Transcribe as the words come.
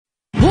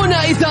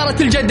هنا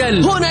إثارة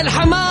الجدل، هنا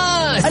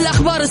الحماس،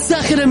 الأخبار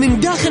الساخنة من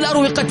داخل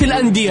أروقة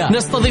الأندية،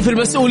 نستضيف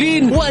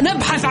المسؤولين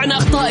ونبحث عن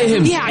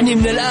أخطائهم. يعني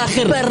من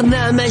الآخر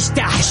برنامج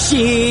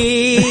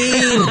تحشير.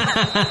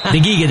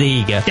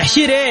 دقيقة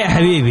تحشير ايه يا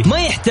حبيبي؟ ما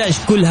يحتاج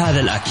كل هذا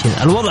الأكشن،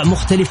 الوضع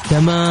مختلف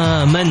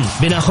تماما.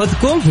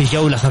 بناخذكم في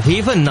جولة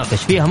خفيفة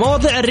نناقش فيها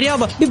مواضيع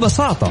الرياضة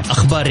ببساطة،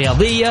 أخبار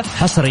رياضية،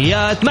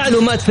 حصريات،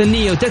 معلومات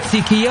فنية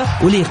وتكتيكية،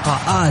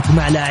 ولقاءات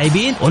مع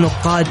لاعبين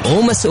ونقاد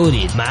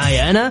ومسؤولين.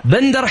 معايا أنا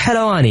بندر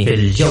حلواني في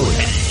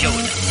الجولة.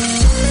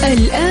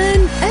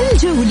 الآن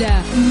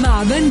الجولة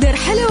مع بندر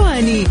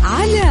حلواني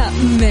على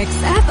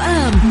ميكس أف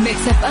أم.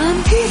 ميكس أف أم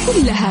هي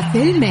كلها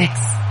في الميكس.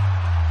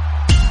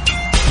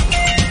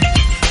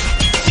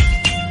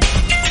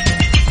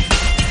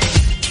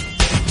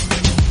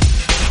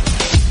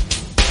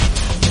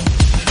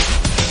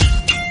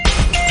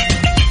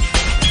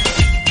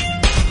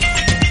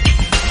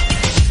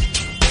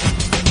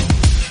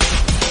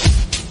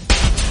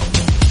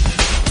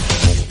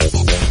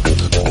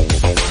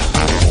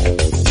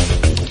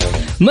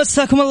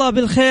 مساكم الله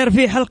بالخير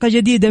في حلقة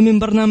جديدة من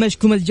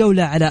برنامجكم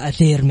الجولة على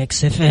أثير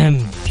ميكس اف ام.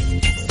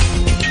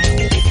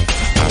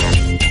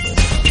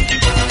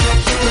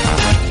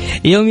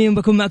 يوميا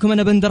بكون معكم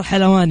أنا بندر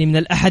حلواني من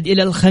الأحد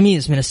إلى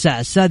الخميس من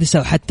الساعة 6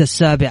 وحتى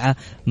 7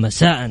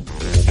 مساء.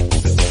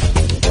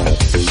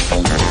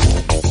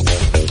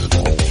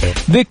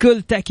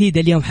 بكل تأكيد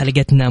اليوم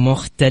حلقتنا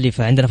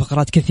مختلفة، عندنا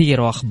فقرات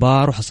كثيرة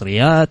وأخبار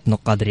وحصريات،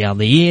 نقاد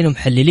رياضيين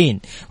ومحللين.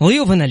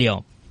 وضيوفنا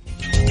اليوم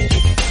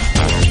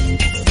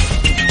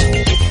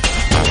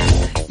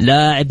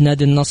لاعب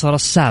نادي النصر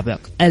السابق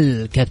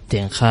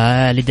الكابتن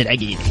خالد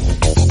العقيلي،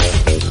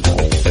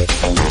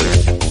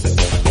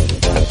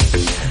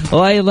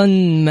 وأيضا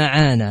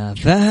معانا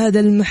فهد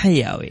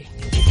المحياوي.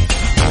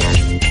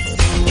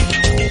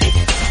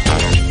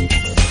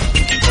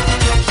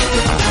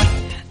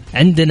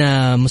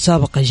 عندنا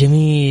مسابقة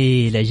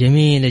جميلة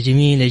جميلة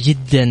جميلة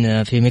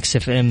جدا في ميكس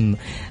اف ام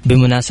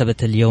بمناسبة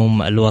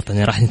اليوم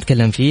الوطني، راح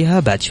نتكلم فيها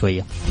بعد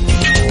شوية.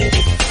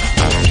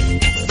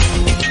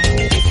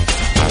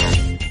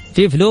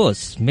 في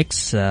فلوس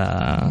ميكس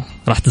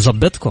راح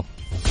تزبطكم.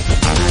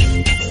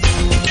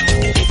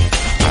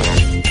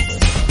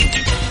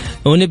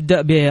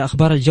 ونبدأ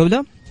بأخبار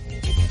الجولة.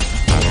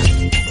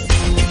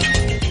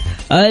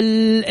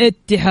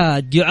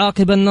 الاتحاد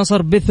يعاقب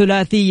النصر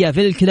بثلاثية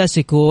في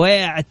الكلاسيكو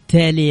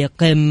ويعتلي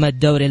قمة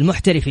دوري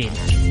المحترفين.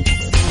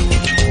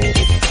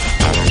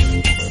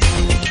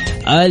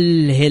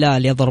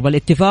 الهلال يضرب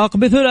الاتفاق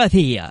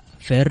بثلاثية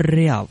في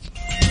الرياض.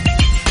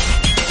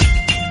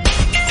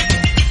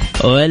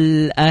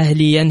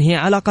 والأهلي ينهي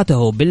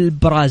علاقته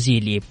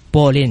بالبرازيلي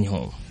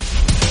بولينيو.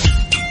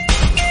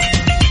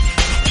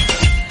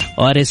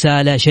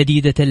 ورسالة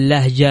شديدة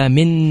اللهجة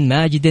من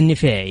ماجد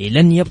النفيعي: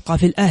 لن يبقى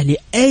في الأهلي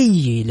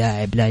أي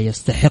لاعب لا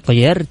يستحق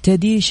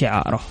يرتدي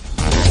شعاره.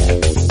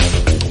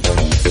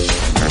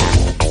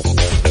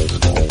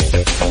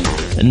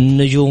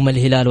 نجوم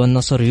الهلال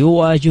والنصر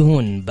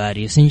يواجهون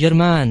باريس سان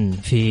جيرمان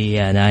في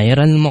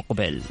يناير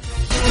المقبل.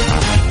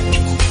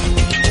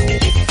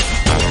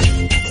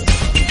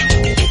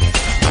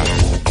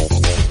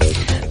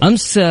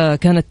 أمس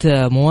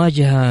كانت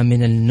مواجهة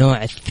من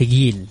النوع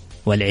الثقيل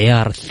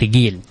والعيار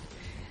الثقيل،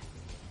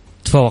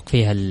 تفوق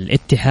فيها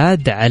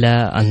الاتحاد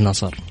على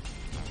النصر.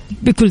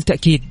 بكل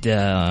تأكيد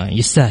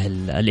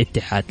يستاهل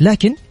الاتحاد،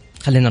 لكن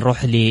خلينا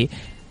نروح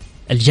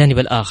للجانب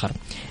الآخر.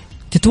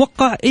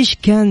 تتوقع إيش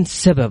كان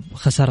سبب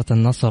خسارة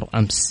النصر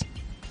أمس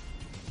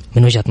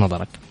من وجهة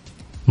نظرك؟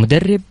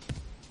 مدرب،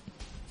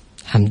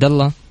 حمد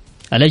الله،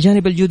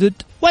 الأجانب الجدد،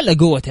 ولا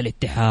قوة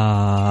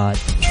الاتحاد؟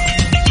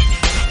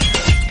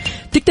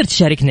 تقدر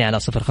تشاركني على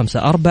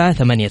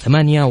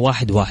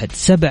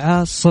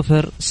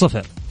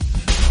 0548811700.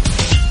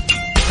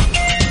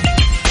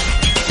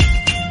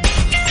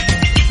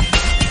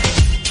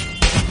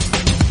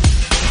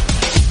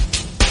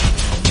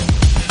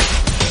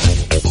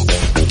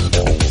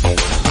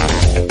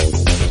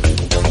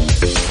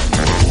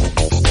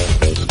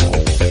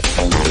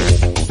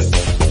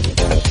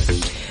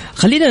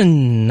 خلينا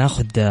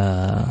ناخذ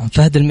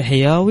فهد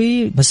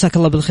المحياوي. مساك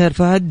الله بالخير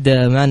فهد،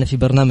 معنا في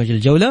برنامج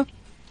الجولة.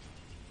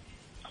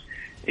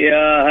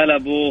 يا هلا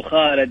أبو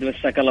خالد،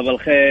 مساك الله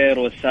بالخير،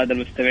 والسادة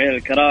المستمعين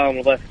الكرام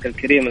وضيفك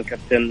الكريم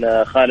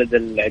الكابتن خالد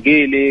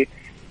العقيلي،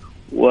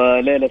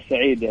 وليلة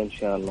سعيدة إن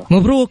شاء الله.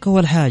 مبروك.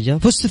 أول حاجة،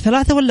 فزت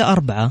 3 ولا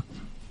 4؟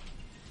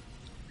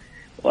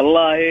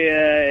 والله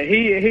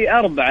هي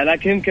 4،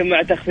 لكن يمكن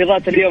مع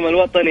تخفيضات اليوم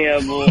الوطني يا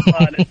أبو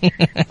خالد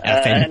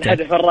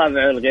الهدف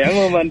الرابع ألغي.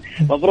 عموما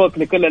مبروك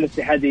لكل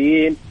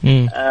الاتحاديين.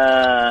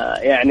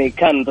 يعني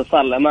كان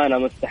انتصار الأمانة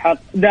مستحق.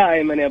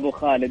 دائما يا أبو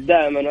خالد،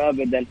 دائما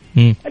وأبدا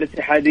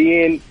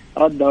الاتحاديين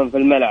ردهم في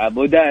الملعب،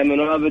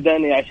 ودائما وأبدا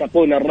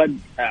يعشقون الرد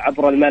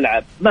عبر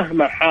الملعب.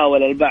 مهما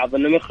حاول البعض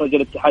أنهم يخرجوا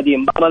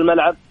الاتحاديين برا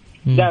الملعب،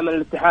 دائما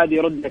الاتحاد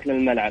يردك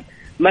للملعب.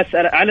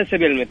 مسألة على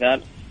سبيل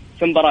المثال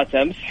في مباراة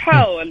أمس،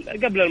 حاول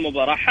قبل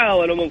المباراة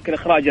حاولوا ممكن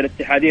إخراج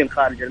الاتحادين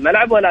خارج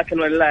الملعب، ولكن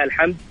ولله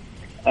الحمد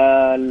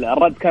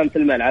الرد كان في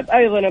الملعب.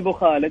 أيضا أبو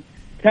خالد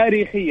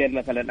تاريخيا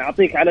مثلا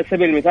أعطيك على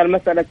سبيل المثال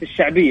مسألة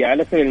الشعبية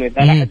على سبيل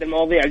المثال أحد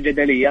المواضيع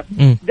الجدلية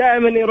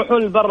دائما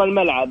يروحون برا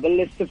الملعب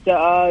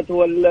الاستفتاءات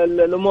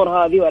والأمور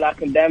هذه،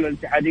 ولكن دائما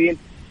الاتحاديين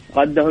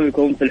ردهم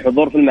يكون في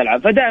الحضور في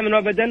الملعب. فدائما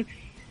وابدا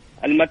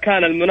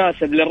المكان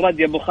المناسب للرد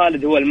يا أبو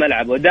خالد هو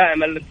الملعب،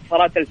 ودائما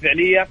الانتصارات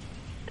الفعلية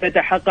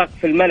تتحقق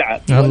في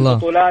الملعب،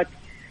 والبطولات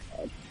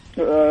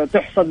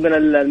تحصد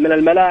من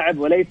الملاعب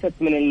وليست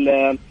من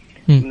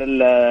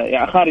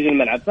يعني خارج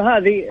الملعب.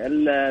 فهذه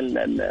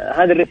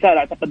هذه الرسالة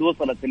أعتقد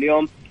وصلت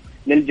اليوم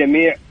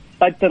للجميع.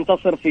 قد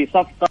تنتصر في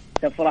صفقة،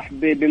 تفرح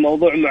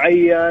بموضوع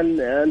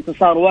معين،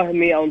 انتصار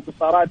وهمي أو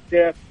انتصارات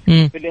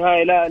في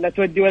النهاية لا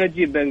تودي ولا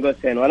تجيب بين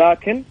قوسين،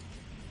 ولكن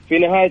في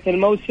نهاية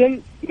الموسم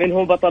من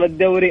هو بطل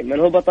الدوري، من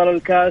هو بطل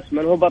الكاس،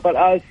 من هو بطل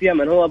آسيا،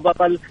 من هو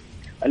بطل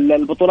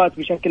البطولات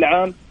بشكل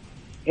عام،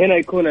 هنا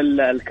يكون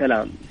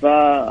الكلام.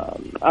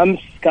 فأمس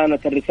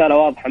كانت الرسالة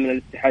واضحة من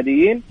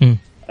الاتحاديين.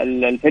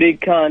 الفريق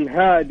كان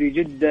هادي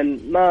جدا،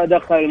 ما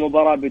دخل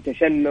المباراة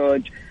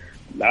بتشنج،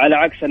 على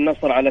عكس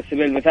النصر على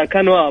سبيل المثال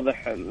كان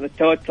واضح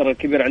التوتر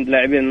الكبير عند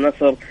لاعبين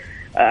النصر.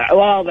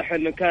 واضح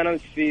انه كان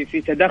امس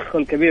في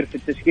تدخل كبير في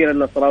التشكيله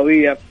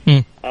النصراويه.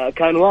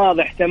 كان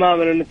واضح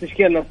تماما ان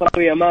التشكيله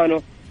النصراويه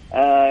مانو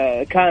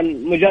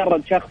كان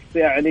مجرد شخص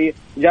يعني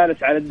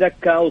جالس على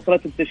الدكه.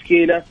 وصلت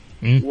التشكيله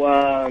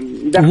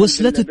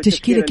وصلت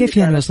التشكيله كيف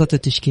يعني وصلت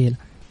التشكيله؟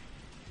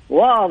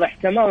 واضح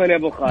تماما يا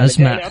ابو خالد.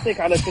 اسمع يعني اعطيك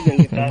على سبيل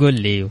المثال قول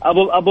لي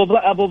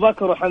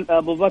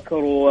ابو بكر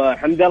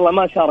وحمد الله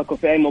ما شاركوا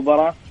في اي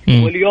مباراه.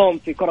 واليوم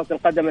في كره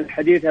القدم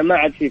الحديثه ما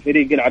عاد في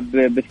فريق يلعب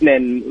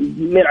باثنين،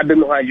 يلعب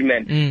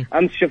بمهاجمين.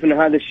 امس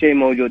شفنا هذا الشيء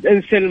موجود.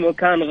 انسلم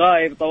كان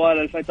غايب طوال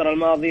الفتره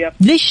الماضيه.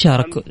 ليش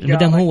شارك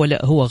مدام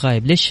هو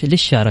غايب؟ ليش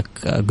شارك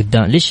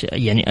قدام؟ ليش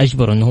يعني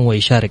اجبر انه هو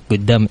يشارك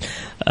قدام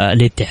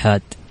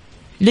الاتحاد؟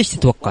 ليش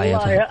تتوقع يا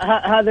أخي؟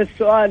 هذا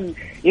السؤال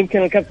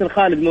يمكن الكابتن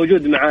خالد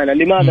موجود معانا.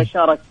 لماذا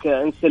شارك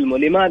انسلمو؟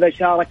 لماذا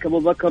شارك أبو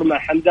بكر مع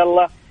حمد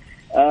الله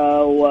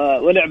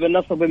ولعب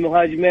النصر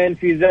بمهاجمين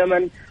في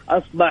زمن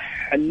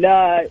أصبح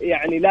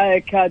لا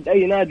يكاد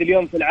أي نادي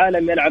اليوم في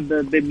العالم يلعب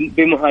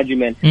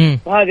بمهاجمين؟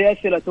 وهذه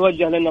أسئلة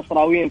توجه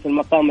للنصراويين في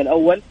المقام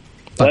الأول.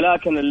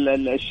 ولكن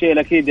الشيء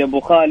الأكيد يا أبو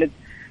خالد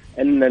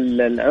أن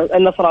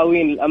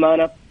النصراويين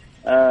الأمانة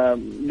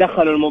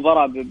دخلوا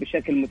المباراة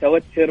بشكل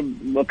متوتر،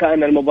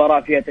 وكأن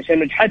المباراة فيها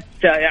تشنج.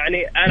 حتى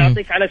يعني أنا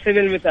أعطيك على سبيل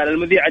المثال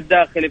المذيع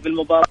الداخلي في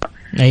المباراة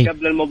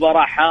قبل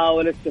المباراة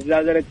حاول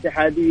استفزاز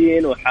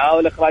الاتحاديين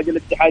وحاول إخراج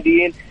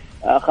الاتحاديين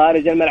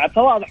خارج الملعب.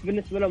 فواضح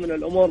بالنسبة لهم من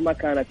الأمور ما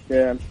كانت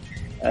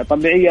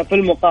طبيعية. في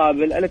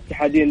المقابل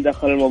الاتحاديين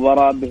دخلوا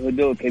المباراة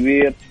بهدوء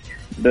كبير،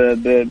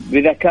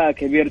 بذكاء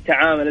كبير.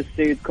 تعامل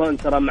السيد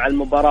كونترا مع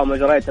المباراة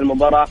ومجريات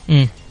المباراة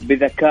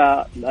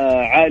بذكاء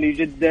عالي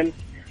جدا.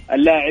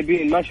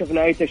 اللاعبين ما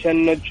شفنا أي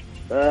تشنج،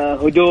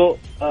 هدوء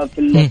في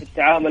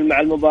التعامل مع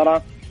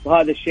المباراة،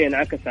 وهذا الشيء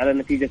انعكس على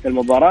نتيجة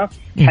المباراة.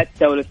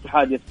 حتى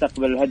والاتحاد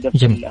يستقبل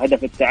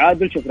هدف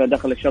التعادل شفنا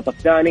دخل الشوط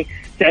الثاني.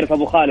 تعرف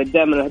أبو خالد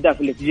دائما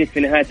الأهداف اللي تجيك في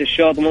نهاية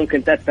الشوط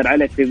ممكن تأثر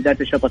عليك في بداية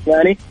الشوط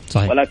الثاني.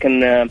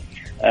 ولكن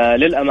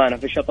للأمانة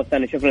في الشوط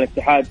الثاني شفنا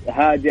الاتحاد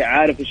هادئ،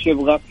 عارف إيش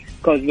يبغى.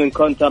 كوزمين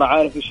كونتر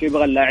عارف إيش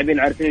يبغى، اللاعبين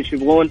عارفين إيش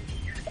يبغون.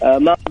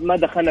 ما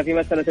دخلنا في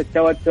مسألة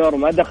التوتر،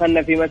 ما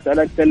دخلنا في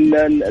مسألة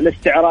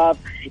الاستعراض.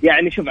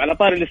 يعني شوف على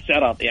طاري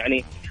الاستعراض،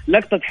 يعني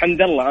لقطة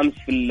حمد الله أمس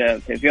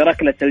في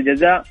ركلة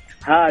الجزاء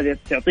هذه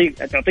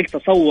تعطيك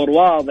تصور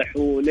واضح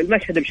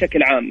وللمشهد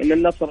بشكل عام أن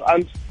النصر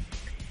أمس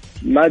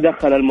ما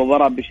دخل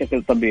المباراة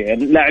بشكل طبيعي.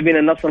 لاعبين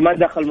النصر ما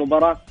دخل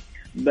المباراة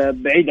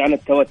بعيد عن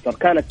التوتر.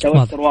 كان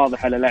التوتر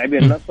واضح على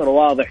لاعبين النصر،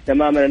 واضح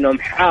تماما أنهم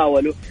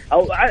حاولوا،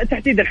 أو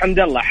تحديدا حمد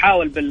الله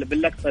حاول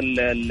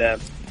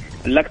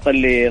اللقطة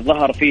اللي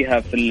ظهر فيها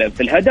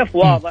في الهدف.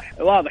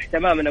 واضح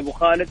تماما أبو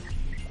خالد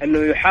أنه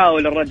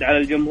يحاول الرد على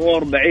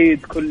الجمهور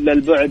بعيد كل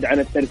البعد عن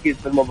التركيز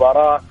في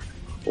المباراة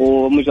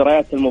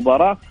ومجريات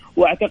المباراة.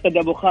 وأعتقد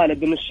أبو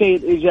خالد أن الشيء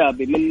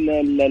الإيجابي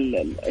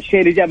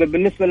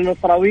بالنسبة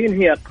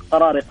للنصراويين هي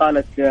قرار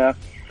إقالة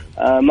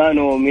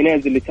مانو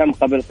مينيز اللي تم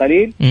قبل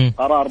قليل.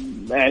 قرار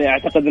يعني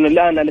أعتقد أن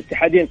الآن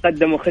الاتحادين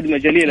قدموا خدمة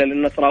جليلة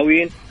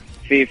للنصراويين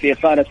في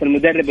إقالة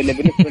المدرب اللي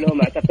بالنسبة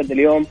لهم أعتقد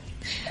اليوم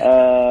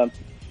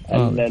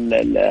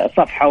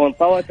صفحة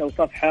وانطوت أو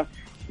صفحة.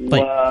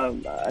 طيب.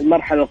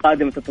 والمرحلة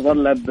القادمة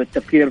تتطلب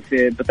التفكير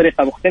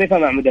بطريقة مختلفة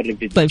مع مدرب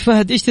جديد. طيب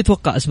فهد، إيش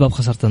تتوقع أسباب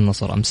خسارة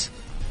النصر أمس؟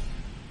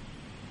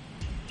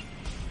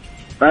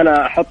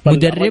 أنا أحط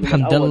مدرب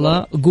حمد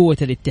الله، قوة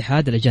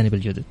الاتحاد، الأجانب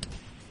الجدد.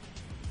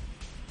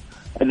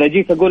 إذا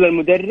جيت أقول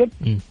المدرب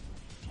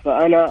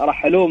فأنا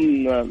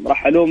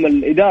راح ألوم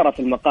الإدارة في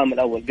المقام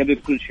الأول قبل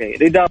كل شيء.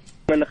 الإدارة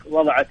من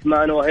وضعت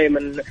مانو وهي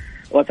من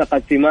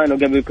وثقت في مانو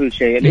قبل كل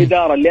شيء.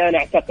 الإدارة اللي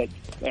أنا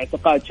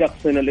اعتقاد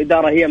شخصي أن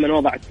الإدارة هي من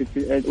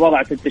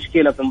وضعت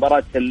التشكيلة في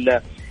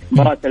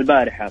مباراة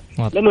البارحة.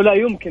 لأنه لا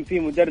يمكن في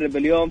مدرب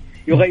اليوم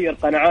يغير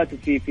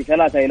قناعاته في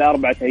 3 إلى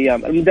 4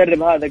 أيام.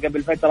 المدرب هذا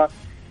قبل فترة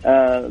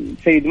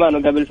سيد مانو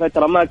قبل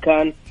فترة ما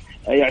كان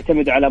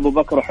يعتمد على أبو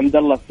بكر وحمد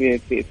الله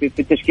في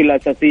التشكيلة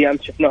الأساسية.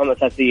 أمس شفناهم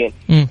أساسيين.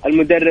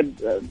 المدرب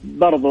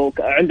برضو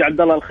عنده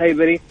عبد الله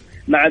الخيبري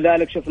مع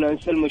ذلك شفنا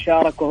أنسلمو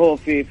شارك وهو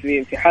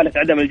في حالة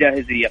عدم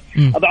الجاهزية.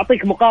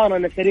 أبعطيك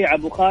مقارنة سريعة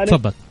أبو خالد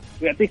تفضل.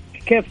 ويعطيك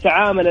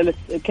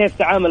كيف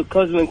تعامل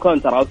كوزمين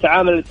كونتر أو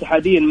تعامل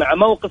الاتحاديين مع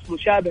موقف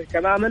مشابه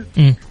تماما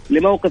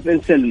لموقف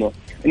أنسلمو.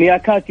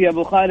 نياكاتي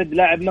أبو خالد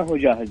لاعب ما هو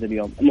جاهز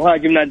اليوم،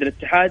 مهاجم نادي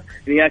الاتحاد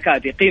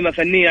نياكاتي قيمة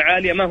فنية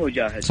عالية ما هو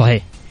جاهز.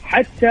 صحيح.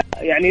 حتى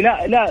يعني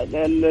لا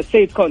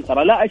السيد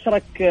كونتر لا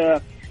أشرك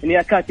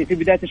نياكاتي في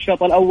بداية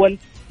الشوط الأول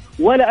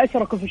ولا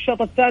أشركه في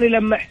الشوط الثاني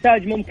لما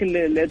احتاج ممكن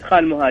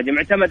لإدخال مهاجم،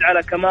 اعتمد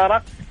على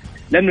كامارا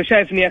لأنه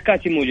شايف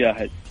نياكاتي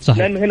مجاهد.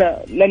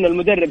 لأن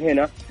المدرب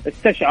هنا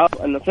استشعر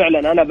أنه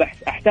فعلا أنا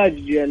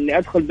أحتاج أني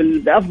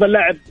أدخل بأفضل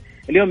لاعب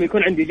اليوم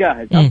يكون عندي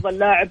جاهز، أفضل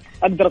لاعب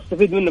أقدر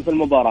أستفيد منه في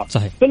المباراة.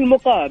 صحيح. في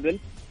المقابل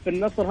في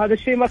النصر هذا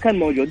الشيء ما كان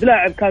موجود،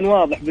 لاعب كان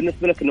واضح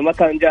بالنسبة لك أنه ما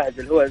كان جاهز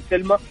اللي هو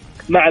أنسلمو،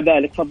 مع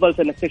ذلك فضلت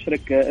أنك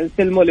تشرك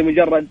أنسلمو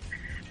لمجرد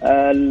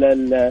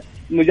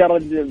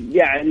مجرد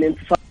يعني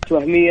انتصارات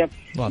وهمية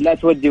لا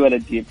تودي ولا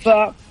تجيب.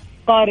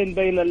 فقارن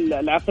بين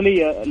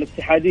العقلية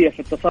الاتحادية في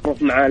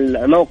التصرف مع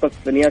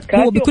الموقف نياكاتي.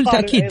 هو بكل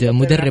تأكيد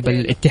مدرب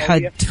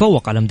الاتحاد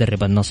تفوق على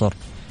مدرب النصر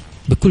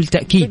بكل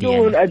تأكيد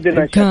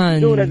يعني،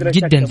 كان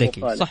جدا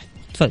ذكي. صح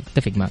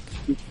اتفق معك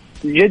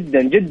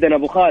جدا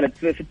أبو خالد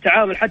في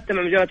التعامل حتى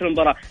مع مجالات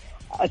المباراة.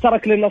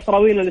 ترك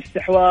للنصراويين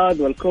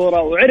الاستحواذ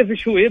والكرة وعرف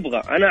ايش هو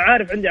يبغى. انا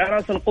عارف عندي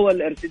عناصر القوة،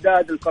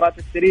 الارتداد، الكرات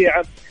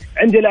السريعة،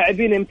 عندي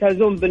لاعبين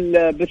يمتازون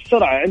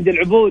بالسرعة، عندي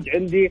العبود،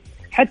 عندي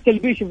حتى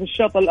البيشي في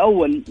الشوط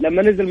الاول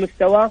لما نزل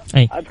مستواه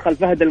ادخل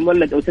فهد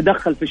المولد او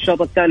تدخل في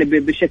الشوط الثاني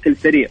بشكل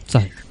سريع.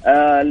 صحيح.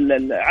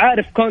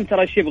 عارف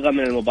كونترا ايش يبغى من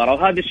المباراة،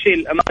 وهذا الشيء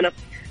الامانة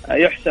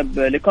يحسب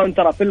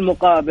لكونترا. في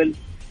المقابل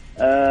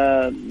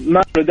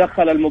ما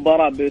دخل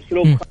المباراة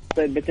بأسلوب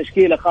خاطئ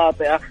بتشكيلة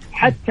خاطئة،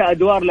 حتى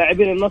أدوار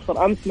لاعبين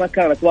النصر أمس ما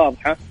كانت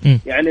واضحة.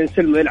 يعني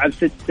أنسلمو يلعب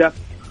 6،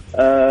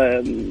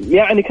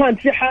 يعني كانت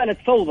في حالة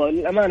فوضى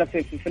للأمانة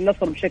في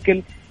النصر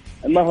بشكل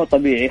ما هو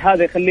طبيعي.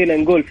 هذا يخلينا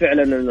نقول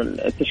فعلا أن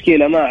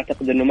التشكيلة ما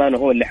أعتقد أنه مانو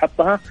هو اللي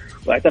حطها،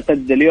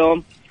 وأعتقد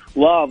اليوم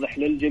واضح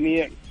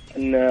للجميع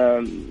أن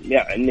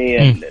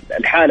يعني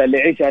الحالة اللي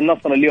يعيشها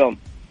النصر اليوم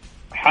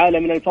حالة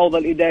من الفوضى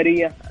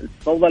الإدارية،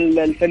 الفوضى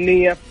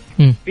الفنية،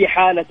 في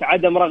حالة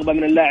عدم رغبة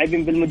من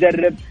اللاعبين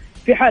بالمدرب،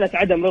 في حالة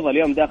عدم رضا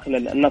اليوم داخل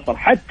النصر.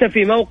 حتى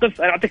في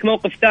موقف، أنا أعطيك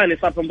موقف ثاني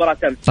صار في مباراة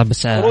أمس. طب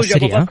بس خروج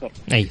أبو بكر.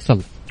 أي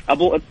صل.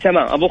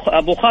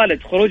 أبو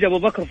خالد، خروج أبو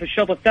بكر في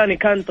الشوط الثاني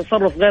كان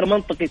تصرف غير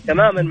منطقي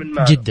تماما من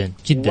مانو.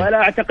 جدا ولا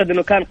أعتقد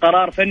أنه كان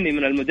قرار فني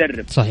من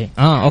المدرب. صحيح.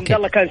 أوكي.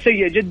 الله كان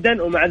سيء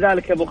جدا، ومع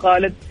ذلك أبو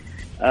خالد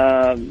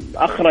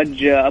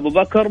أخرج أبو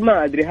بكر.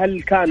 ما أدري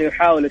هل كان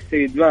يحاول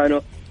السيد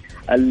مانو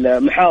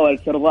محاولة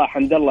إرضاء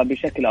حمد الله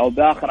بشكل أو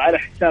بآخر على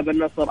حساب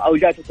النصر، أو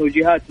جاءت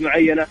توجيهات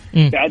معينة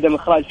بعدم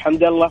إخراج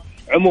حمد الله.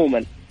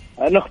 عموما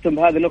نختم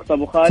بهذه النقطة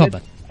أبو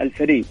خالد.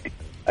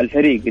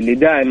 الفريق اللي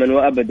دائما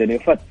وأبدا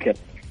يفكر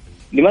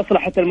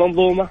لمصلحة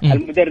المنظومة،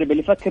 المدرب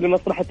اللي يفكر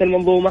لمصلحة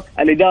المنظومة،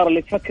 الإدارة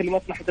اللي تفكر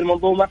لمصلحة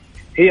المنظومة،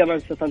 هي من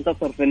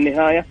ستنتصر في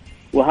النهاية.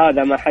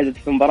 وهذا ما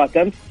حدث في مباراة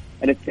أمس.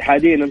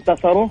 الاتحاديين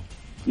انتصروا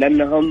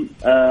لأنهم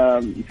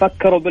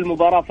فكروا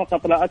بالمباراة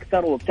فقط لا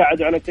أكثر،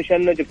 وابتعدوا عن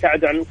التشنج،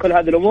 وابتعدوا عن كل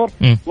هذه الأمور.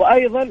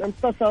 وأيضا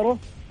انتصروا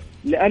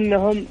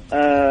لأنهم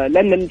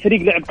لأن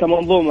الفريق لعب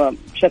كمنظومة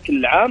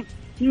بشكل عام.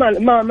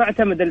 ما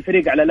اعتمد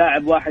الفريق على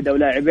لاعب واحد أو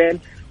لاعبين،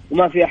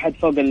 وما في أحد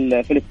فوق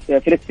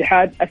في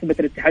الاتحاد. أثبت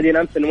الاتحادين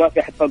أمس أنه ما في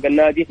أحد فوق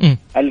النادي.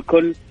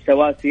 الكل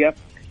سواسية،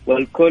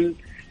 والكل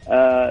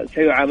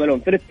سيعاملون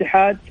في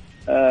الاتحاد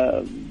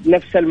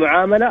نفس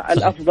المعاملة.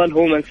 الأفضل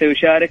هو من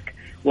سيشارك،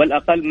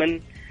 والأقل من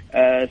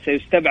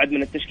سيستبعد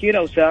من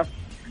التشكيلة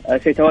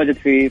وسيتواجد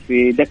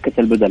في دكة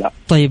البدلاء.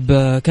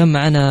 طيب كان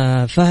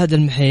معنا فهد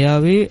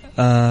المحياوي.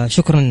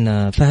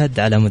 شكرا فهد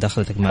على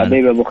مداخلتك معنا.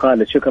 حبيبي أبو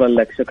خالد، شكرا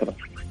لك. شكرا.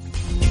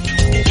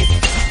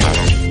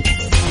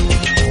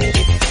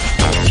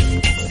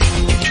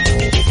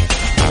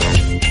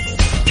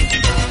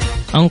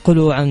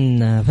 أنقلوا عن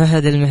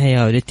فهد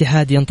المحياوي: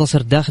 الاتحاد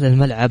ينتصر داخل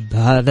الملعب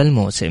هذا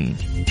الموسم.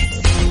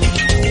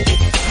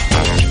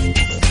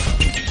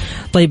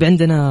 طيب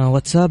عندنا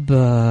واتساب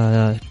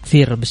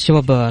كثير، بس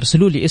شباب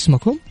ارسلوا لي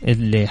اسمكم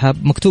اللي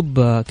مكتوب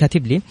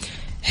كاتب لي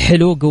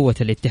حلو قوة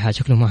الاتحاد.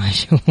 شكله ما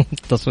شوف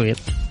التصوير.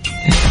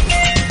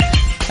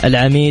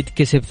 العميد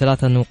كسب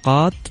 3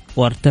 نقاط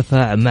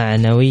وارتفع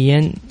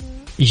معنويا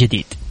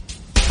جديد.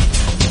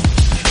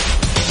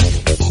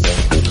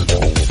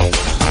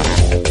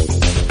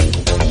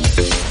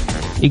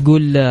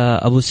 يقول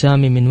أبو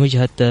سامي: من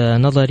وجهة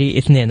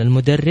نظري 2،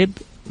 المدرب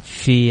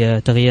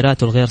في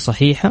تغييراته الغير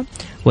صحيحة،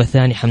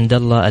 والثاني حمد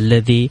الله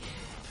الذي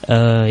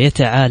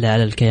يتعالى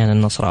على الكيان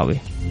النصراوي.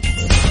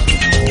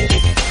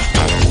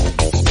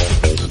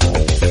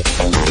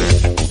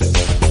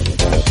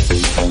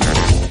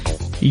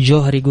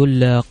 جوهر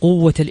يقول: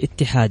 قوة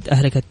الاتحاد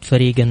أهلكت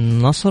فريق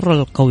النصر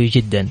القوي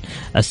جدا.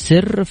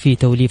 السر في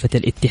توليفة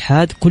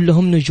الاتحاد،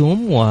 كلهم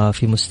نجوم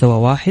وفي مستوى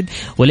واحد،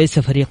 وليس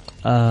فريق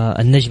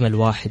النجم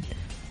الواحد.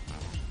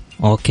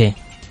 أوكي،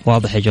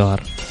 واضح يا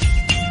جوهر.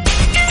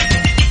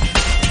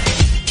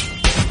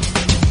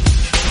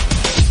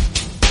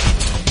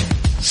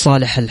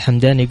 صالح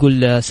الحمداني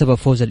يقول سبب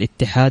فوز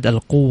الاتحاد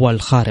القوة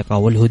الخارقة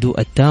والهدوء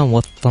التام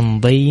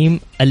والتنظيم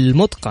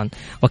المتقن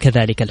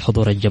وكذلك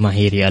الحضور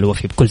الجماهيري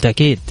الوفي بكل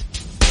تأكيد.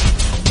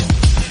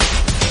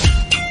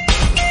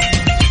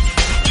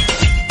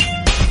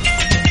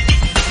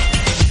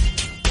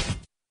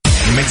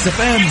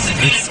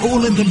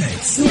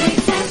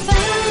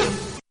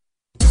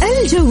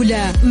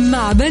 الجولة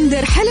مع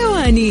بندر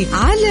حلواني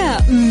على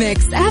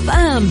ميكس اف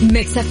ام.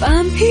 ميكس اف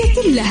ام هي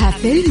كلها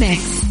في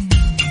الميكس.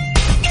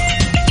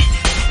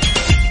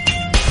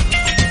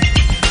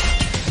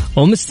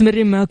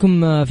 ومستمرين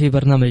معكم في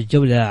برنامج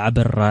الجولة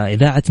عبر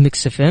إذاعة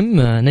ميكس اف ام.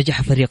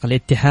 نجح فريق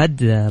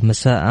الاتحاد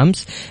مساء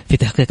أمس في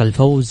تحقيق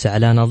الفوز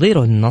على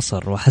نظيره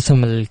النصر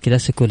وحسم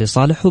الكلاسيكو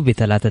لصالحه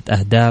ب3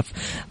 أهداف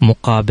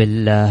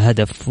مقابل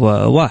هدف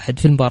واحد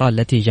في المباراة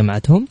التي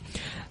جمعتهم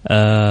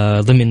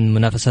ضمن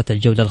منافسات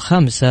الجولة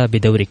الخامسة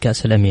بدوري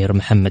كأس الأمير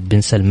محمد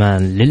بن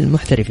سلمان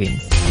للمحترفين.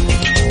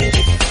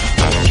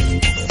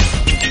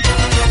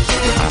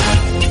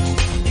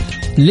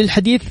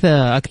 للحديث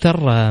أكثر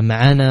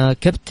معنا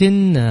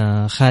كابتن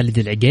خالد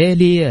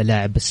العقيلي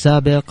لاعب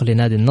السابق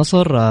لنادي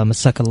النصر.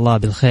 مساك الله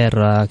بالخير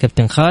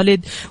كابتن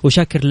خالد،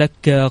 وشاكر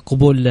لك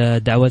قبول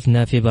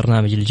دعوتنا في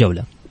برنامج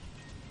الجولة.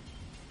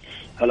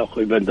 هلا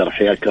أخوي بندر،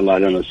 حياك الله،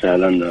 أهلا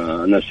وسهلا.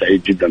 أنا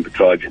سعيد جدا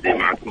بتواجدي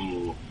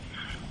معكم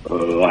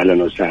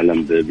واهلا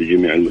وسهلا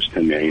بجميع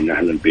المستمعين.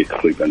 اهلا بك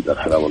اخوي بندر.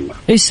 هلا والله.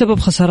 ايش سبب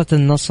خساره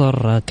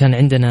النصر؟ كان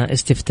عندنا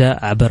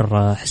استفتاء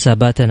عبر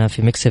حساباتنا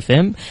في ميكس اف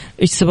ام.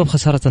 ايش سبب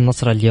خساره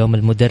النصر اليوم؟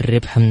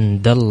 المدرب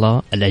حمد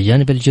الله،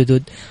 الاجانب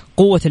الجدد،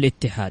 قوه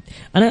الاتحاد.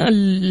 انا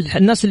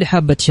الناس اللي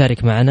حابه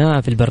تشارك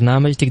معنا في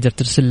البرنامج تقدر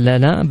ترسل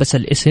لنا بس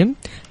الاسم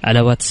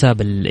على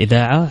واتساب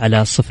الاذاعه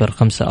على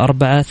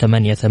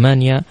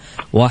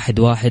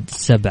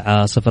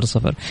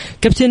 0548811700.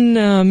 كابتن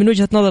من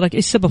وجهه نظرك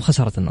ايش سبب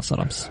خساره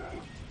النصر امس؟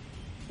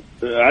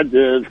 عد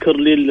اذكر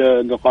لي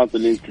النقاط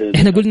اللي انت.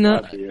 احنا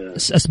قلنا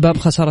اسباب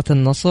خساره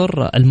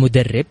النصر: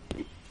 المدرب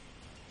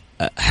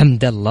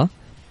حمد الله،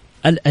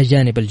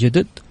 الاجانب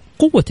الجدد،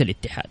 قوه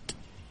الاتحاد.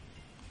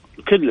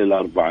 كل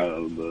الاربعه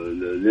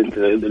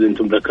اللي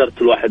انتم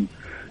ذكرت الواحد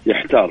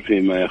يحتار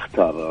فيما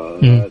يختار.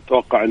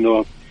 اتوقع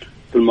انه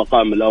في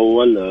المقام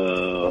الاول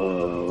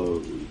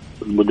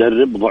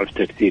المدرب، ضعف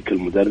تكتيك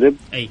المدرب.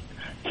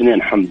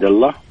 2 حمد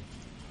الله.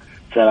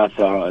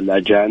 3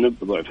 الأجانب،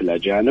 ضعف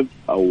الأجانب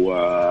أو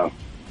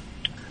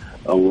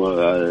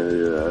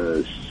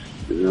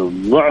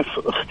ضعف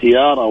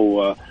اختيار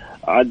أو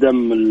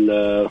عدم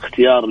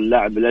اختيار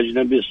اللاعب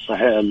الأجنبي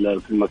الصحيح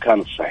في المكان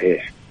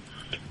الصحيح.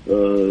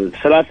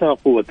 3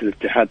 قوة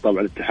الاتحاد.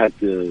 طبعا الاتحاد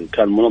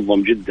كان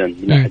منظم جدا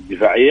من ناحية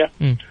الدفاعية.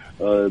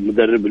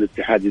 مدرب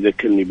الاتحاد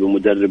يذكرني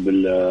بمدرب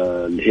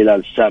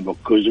الهلال السابق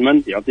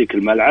كوزمان، يعطيك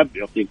الملعب،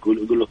 يعطيك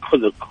يقول لك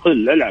خذ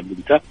العب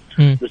انت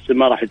بس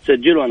ما راح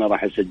تسجل وانا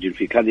راح اسجل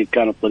فيك. هذه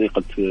كانت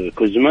طريقة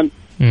كوزمان.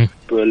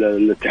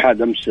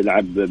 الاتحاد امس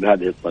لعب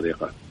بهذه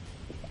الطريقة.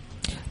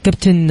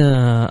 كابتن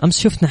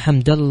امس شفنا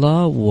حمد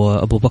الله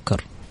وابو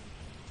بكر.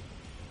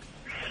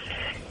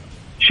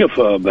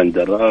 شوف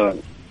بندر،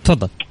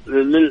 تفضل.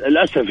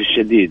 للاسف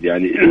الشديد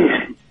يعني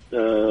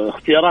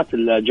اختيارات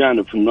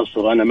الأجانب في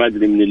النصر أنا ما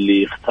أدري من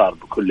اللي يختار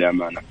بكل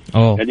أمانة.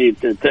 يعني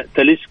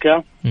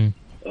تاليسكا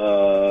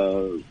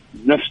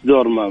نفس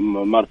دور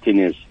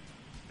مارتينيز.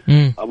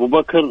 أبو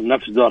بكر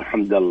نفس دور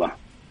حمد الله.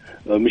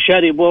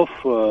 مشاري بوف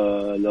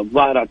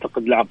الظاهر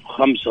أعتقد لعب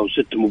 5 أو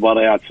 6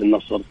 مباريات في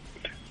النصر،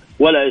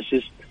 ولا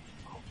أسيست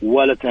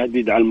ولا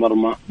تهديد على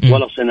المرمى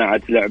ولا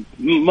صناعة لعب.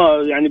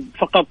 ما يعني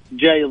فقط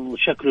جاي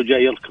شكله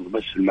جاي يركض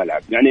بس في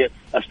الملعب. يعني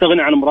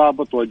أستغني عن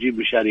مرابط وأجيب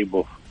مشاري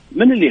بوف.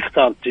 من اللي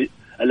اختار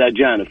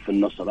الأجانب في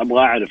النصر؟ أبغى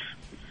أعرف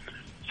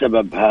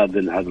سبب هذا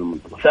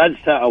المنطقة.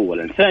 ثالثا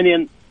أولا.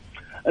 ثانيا،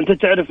 أنت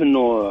تعرف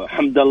أنه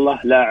حمد الله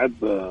لاعب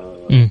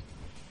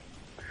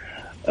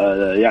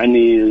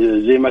يعني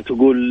زي ما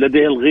تقول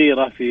لديه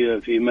الغيرة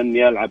في من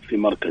يلعب في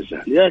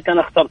مركزه. لذلك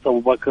أنا اخترت أبو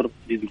بكر.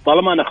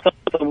 طالما أنا اخترت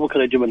أبو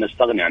بكر يجب أن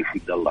أستغني عن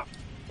حمد الله.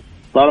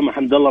 طالما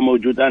حمد الله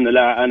موجود،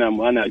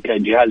 أنا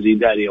كجهاز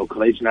إداري أو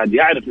كرئيس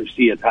نادي أعرف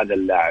نفسية هذا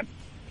اللاعب.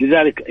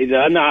 لذلك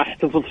إذا أنا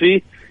أحتفظ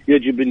فيه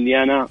يجب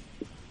أني أنا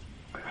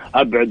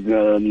أبعد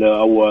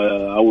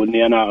أو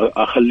أني أنا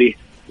أخليه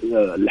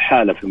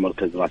الحالة في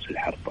مركز رأس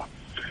الحربة.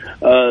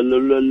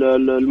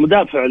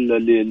 المدافع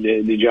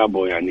اللي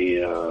جابه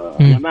يعني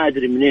أنا ما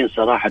أدري منين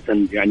صراحة.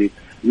 يعني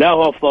لا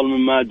هو أفضل من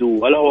مادو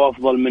ولا هو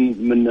أفضل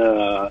من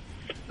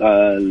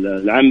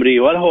العمري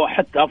ولا هو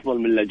حتى أفضل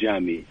من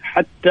لجامي.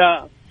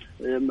 حتى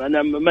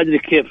أنا ما أدري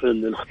كيف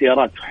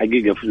الاختيارات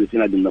حقيقة في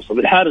نادي النصر.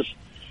 الحارس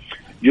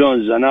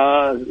جونز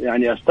أنا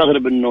يعني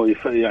أستغرب إنه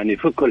يعني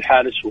يفكوا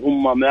الحارس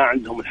وهم ما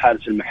عندهم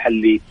الحارس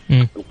المحلي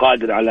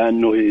القادر على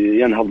إنه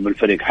ينهض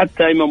بالفريق.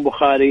 حتى إمام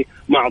بخاري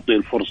ما أعطيه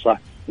الفرصة،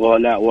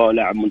 وهو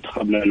لاعب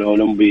منتخبنا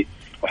الأولمبي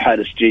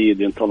وحارس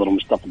جيد ينتظر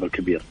مستقبل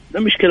كبير.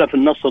 المشكلة في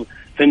النصر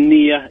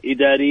فنية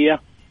إدارية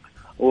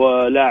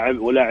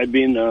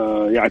ولاعبين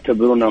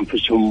يعتبرون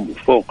أنفسهم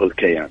فوق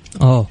الكيان.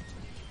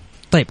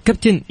 طيب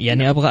كابتن،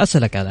 يعني أبغى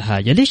أسألك على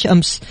حاجة. ليش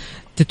أمس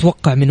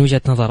تتوقع من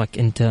وجهة نظرك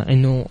أنت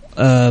إنه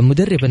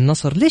مدرب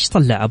النصر ليش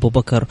طلع أبو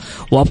بكر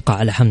وأبقى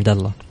على حمد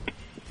الله؟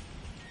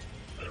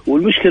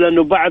 والمشكلة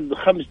أنه بعد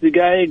 5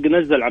 دقائق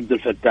نزل عبد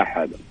الفتاح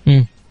هذا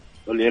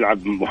اللي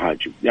يلعب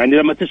مهاجم. يعني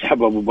لما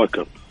تسحب أبو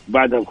بكر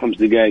بعدها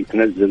 5 دقائق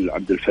تنزل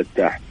عبد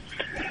الفتاح،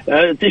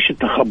 ايش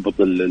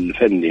التخبط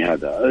الفني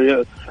هذا؟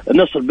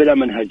 النصر بلا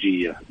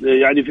منهجية.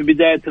 يعني في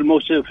بداية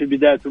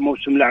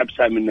الموسم لعب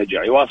سالم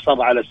النجعي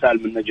وأصر على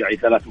سالم النجعي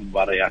 3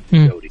 مباريات في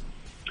الدوري.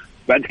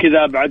 بعد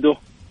كذا بعده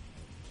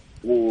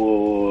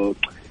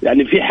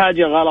يعني في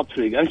حاجة غلط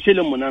فيه.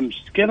 أنسلم من أمس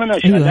كيف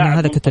أنا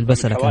هذا كنت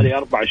البسلة حوالي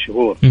 4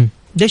 شهور.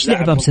 ليش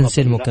لعب أمس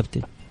أنسلم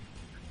كابتن؟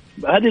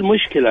 هذه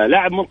المشكلة،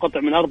 لاعب منقطع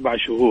من 4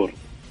 شهور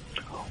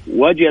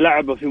واجي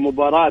لعبه في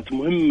مباراة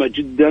مهمة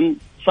جدا.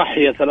 صح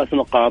هي 3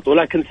 نقاط،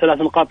 ولكن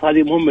 3 نقاط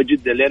هذه مهمة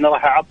جدا لأنه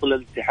راح يعطل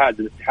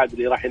الاتحاد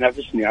اللي راح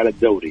ينافسني على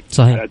الدوري.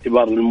 صحيح. على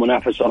اعتبار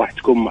المنافسة راح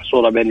تكون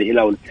محصورة بين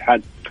الهلال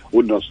والاتحاد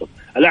والنصر.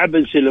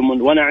 ألعب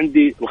سليمون وأنا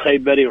عندي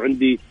الخيبري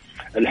وعندي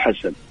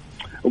الحسن،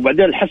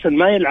 وبعدين الحسن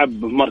ما يلعب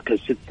بمركز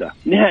 6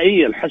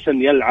 نهائيا.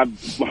 الحسن يلعب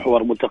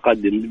محور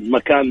متقدم،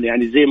 مكان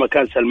يعني زي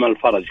مكان سلمان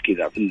الفرج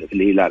كذا في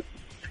الهلال.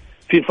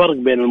 في فرق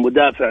بين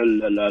المدافع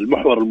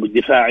المحور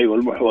الدفاعي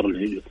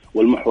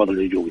والمحور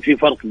الهجومي، في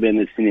فرق بين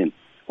الاثنين.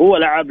 هو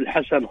لعب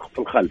الحسن في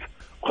الخلف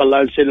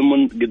وخلاه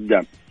سليمون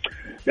قدام.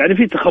 يعني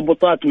في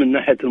تخبطات من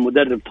ناحية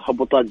المدرب،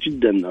 تخبطات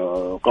جدا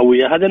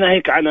قوية. هذا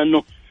ناهيك عن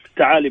أنه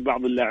تعالي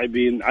بعض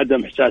اللاعبين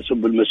عدم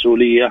إحساسهم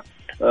بالمسؤولية،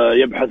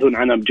 يبحثون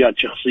عن أمجاد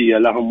شخصية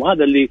لهم،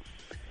 وهذا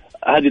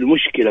هذه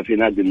المشكلة في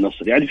نادي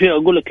النصر. يعني في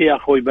أقول لك يا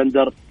أخوي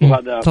بندر،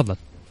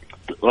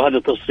 وهذا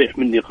تصريح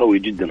مني قوي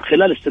جدا،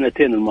 خلال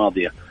السنتين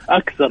الماضية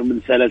أكثر من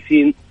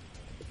 30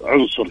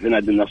 عنصر في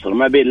نادي النصر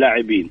ما بين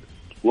لاعبين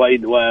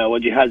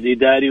وجهاز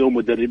إداري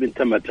ومدربين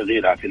تم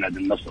تغييرها في نادي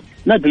النصر.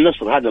 نادي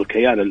النصر هذا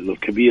الكيان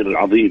الكبير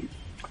العظيم،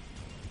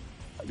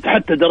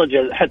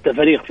 حتى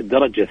فريق في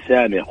الدرجة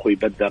الثانية أخوي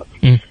بدر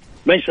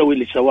ما يسوي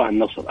اللي سواه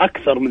النصر.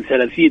 أكثر من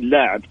 30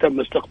 لاعب تم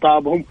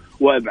استقطابهم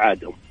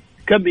وإبعادهم.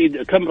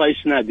 كم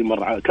رئيس نادي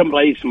كم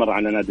رئيس مر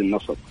على نادي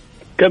النصر،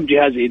 كم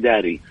جهاز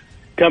إداري،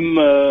 كم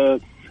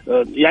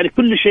يعني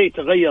كل شيء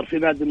تغير في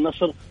نادي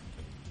النصر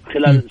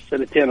خلال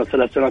السنتين أو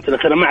 3 سنوات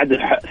الأخيرة، ما عدا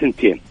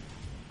 2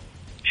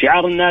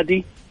 شعار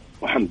النادي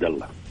وحمد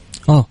الله.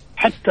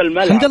 حتى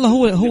الملعب حمد الله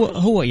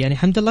هو يعني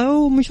حمد الله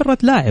هو مجرد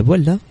لاعب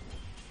ولا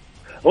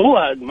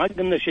هو ما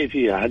قلنا شيء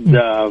فيها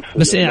هداف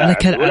بس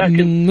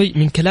يعني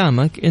من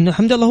كلامك انه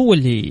حمد الله هو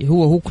اللي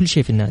هو كل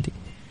شيء في النادي.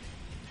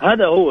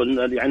 هذا هو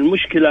يعني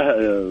المشكلة.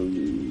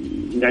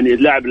 يعني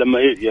اللاعب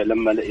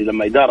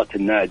لما إدارة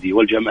النادي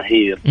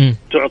والجماهير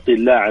تعطي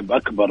اللاعب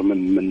أكبر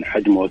من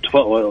حجمه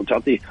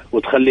وتعطيه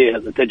وتخليه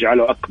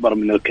تجعله أكبر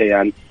من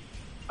الكيان،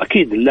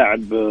 أكيد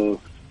اللاعب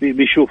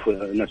بيشوف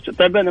نفسه.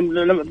 طيب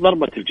أنا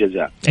ضربة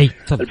الجزاء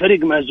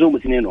الفريق مهزوم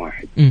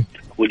 2-1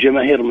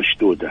 والجماهير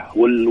مشدودة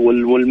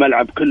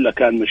والملعب كله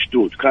كان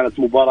مشدود، كانت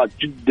مباراة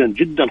جدا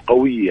جدا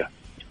قوية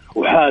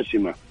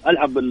وحاسمة.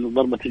 ألعب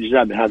ضربة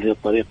الجزاء بهذه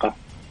الطريقة.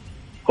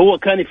 هو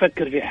كان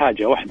يفكر في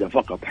حاجة واحدة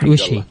فقط، حمد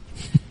الله،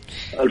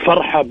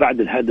 الفرحة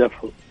بعد الهدف،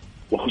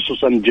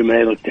 وخصوصا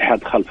جماهير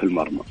الاتحاد خلف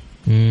المرمى.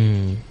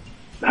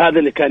 هذا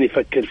اللي كان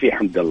يفكر فيه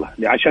حمد الله.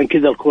 عشان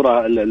كذا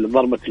الكرة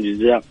ضربة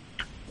الجزاء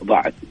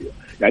ضاعت.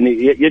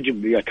 يعني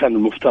يجب كان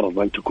المفترض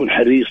أن تكون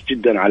حريص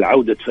جدا على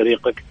عودة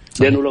فريقك،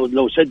 لأنه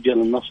لو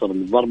سجل النصر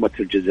ضربة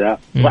الجزاء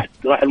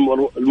راح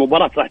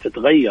المباراة راح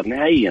تتغير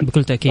نهائيا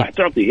بكل تأكيد. راح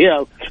تعطي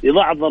هي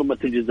إضاعة ضربة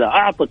الجزاء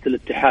أعطت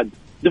الاتحاد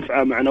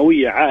دفعة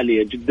معنوية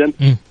عالية جدا،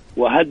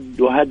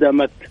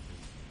 وهدمت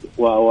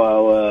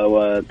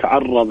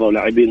وتعرضوا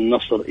لاعبين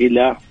النصر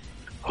إلى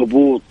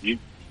هبوط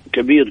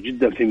كبير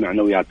جدا في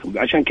معنوياتهم.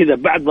 عشان كذا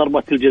بعد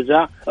ضربة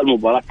الجزاء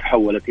المباراة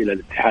تحولت إلى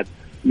الاتحاد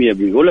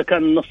 100%. ولا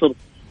كان النصر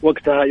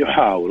وقتها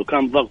يحاول،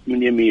 وكان ضغط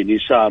من يمين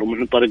يسار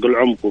ومن طريق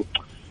العمق.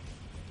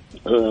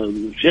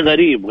 شيء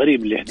غريب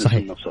اللي يحدث في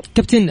النصر.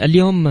 كابتن،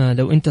 اليوم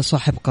لو أنت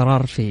صاحب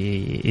قرار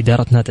في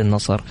إدارة نادي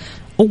النصر،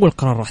 أول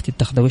قرار راح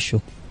تتخذه وشو؟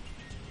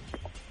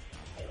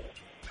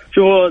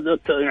 شو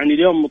يعني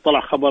اليوم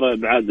طلع خبر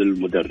إبعاد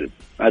المدرب،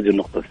 هذه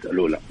النقطة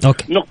الأولى.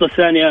 النقطة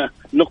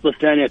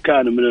الثانية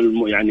كان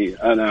يعني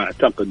أنا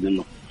أعتقد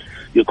إنه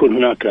يكون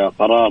هناك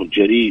قرار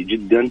جريء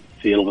جدا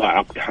في إلغاء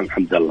عقد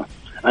حمد الله.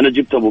 أنا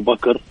جبت أبو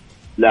بكر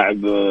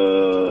لاعب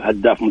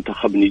هداف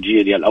منتخب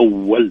نيجيريا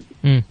الأول.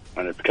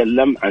 أنا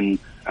أتكلم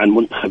عن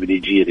منتخب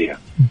نيجيريا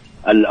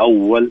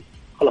الأول.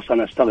 خلاص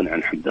أنا أستغني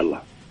عن حمد الله،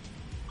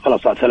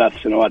 خلاص 3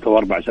 سنوات أو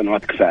 4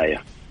 سنوات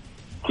كفاية،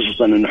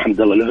 خصوصا أنه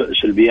حمد الله له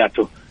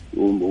سلبياته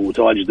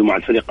وتواجده مع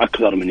الفريق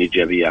أكثر من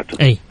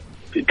إيجابياته.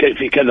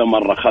 في كذا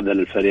مرة خذل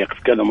الفريق،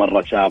 في كذا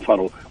مرة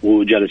سافر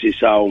وجلس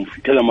يساوم،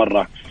 في كذا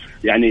مرة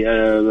يعني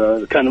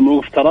كان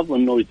المفترض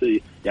أنه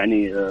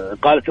يعني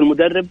قالت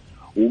المدرب.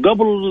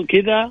 وقبل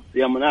كذا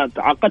يوم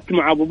تعاقدت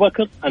مع أبو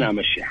بكر أنا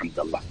أمشي حمد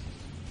الله.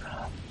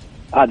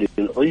 هذه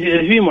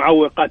في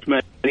معوقات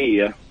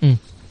مالية.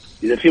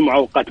 إذا في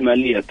معوقات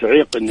مالية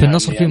تعيق في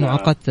النصر، في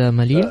معوقات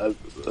مالية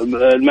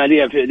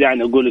المالية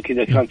يعني أقول لك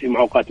إذا كان في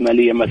معوقات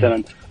مالية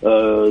مثلا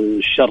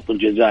الشرط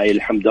الجزائي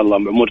الحمد لله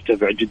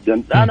مرتفع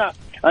جدا،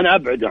 أنا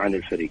أبعد عن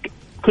الفريق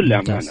كل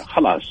أمانة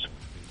خلاص،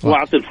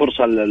 وأعطي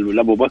الفرصة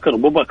لأبو بكر.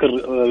 أبو بكر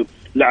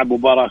لعب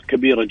مباراة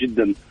كبيرة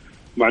جدا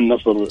مع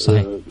النصر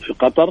في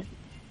قطر،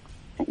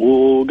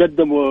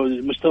 وقدموا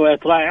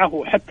مستويات رائعة،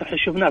 وحتى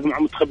شفناه مع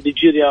منتخب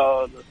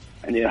نيجيريا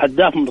يعني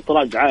هداف من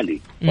طراز عالي.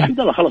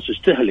 والحمد لله خلاص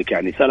استهلك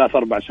يعني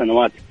 3-4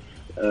 سنوات.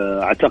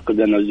 أعتقد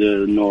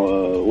أنه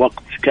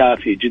وقت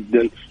كافي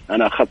جدا.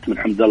 أنا أخذت من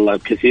حمد الله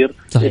كثير،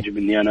 يجب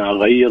أني أنا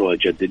أغير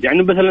وأجدد.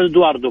 يعني مثلا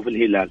إدواردو في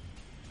الهلال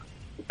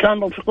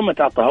كان في قمة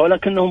عطاها،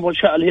 ولكنهم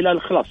شاء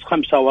الهلال خلاص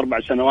 5 أو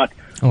 4 سنوات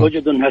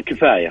وجدوا أنها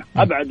كفاية،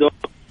 أبعدوا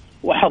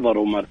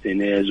وحضروا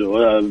مارتينيز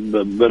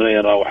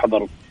وبريرا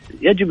وحضروا.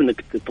 يجب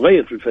أنك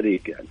تتغير في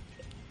الفريق يعني.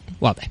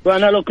 واضح.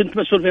 فأنا لو كنت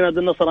مسؤول في نادي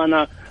النصر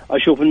أنا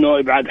أشوف أنه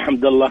إبعاد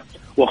حمد الله،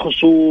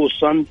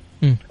 وخصوصا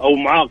أو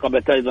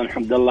معاقبة أيضا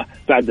حمد الله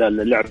بعد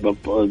لعب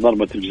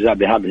ضربة الجزاء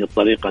بهذه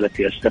الطريقة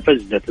التي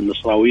استفزت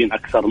النصراويين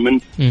أكثر من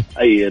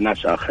أي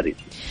ناس آخرين.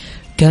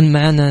 كان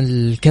معنا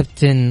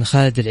الكابتن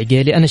خالد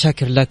العقيلي، أنا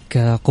شاكر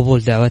لك قبول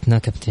دعوتنا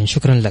كابتن،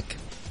 شكرا لك.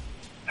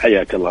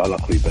 حياك الله على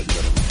أخوي بدر.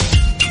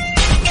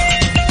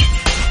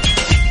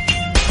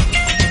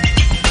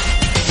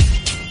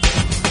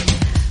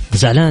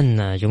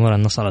 زعلان جمهور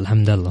النصر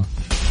الحمد لله،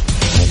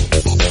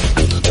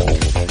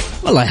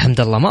 والله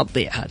الحمد لله ما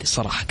تضيع هذه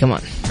الصراحة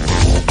كمان.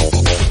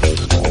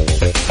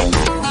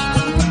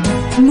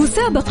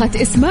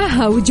 مسابقة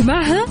اسمعها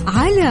وجمعها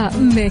على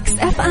ميكس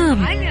اف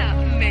ام.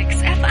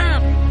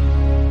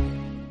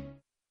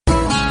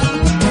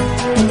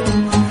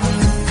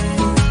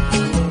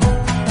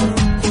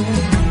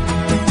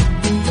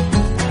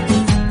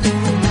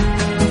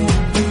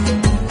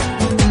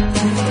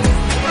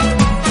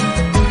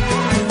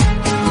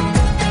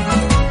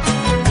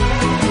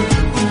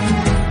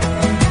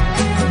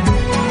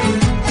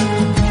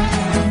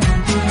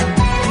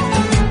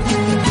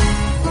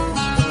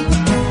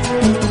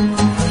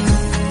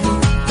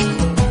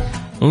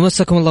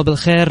 ومساكم الله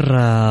بالخير.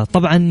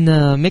 طبعا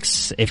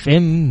ميكس اف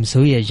ام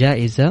مسوية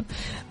جائزة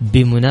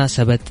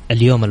بمناسبة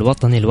اليوم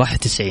الوطني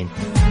 91.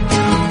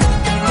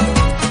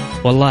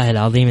 والله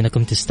العظيم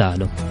انكم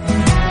تستاهلوا.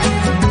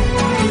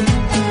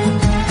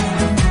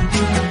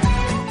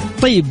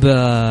 طيب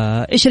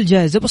ايش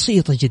الجائزة؟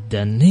 بسيطة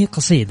جدا، هي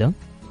قصيدة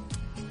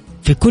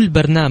في كل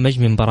برنامج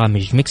من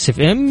برامج ميكس اف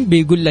ام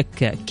بيقول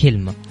لك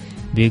كلمة،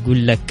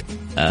 بيقول لك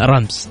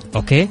رمز،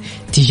 اوكي؟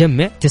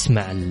 تجمع،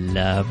 تسمع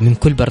من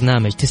كل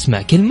برنامج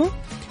تسمع كلمة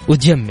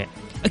وتجمع.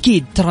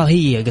 اكيد ترى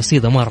هي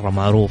قصيدة مرة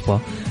معروفة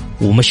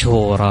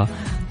ومشهورة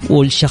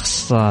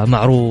والشخص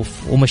معروف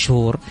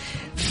ومشهور،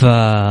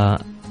 فإن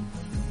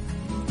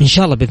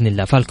شاء الله بإذن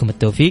الله فالكم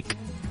التوفيق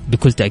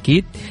بكل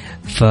تأكيد.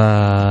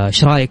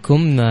 فايش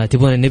رايكم؟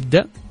 تبون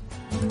نبدأ؟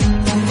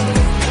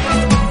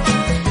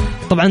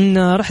 طبعا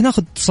راح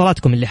ناخذ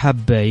اتصالاتكم، اللي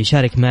حاب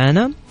يشارك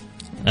معنا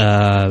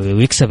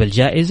ويكسب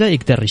الجائزة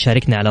يقدر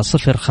يشاركنا على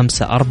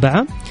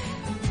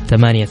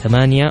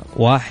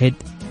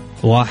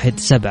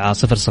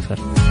 054-88-11700.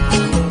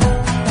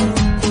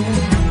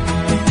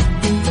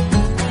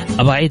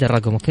 أبغى أعيد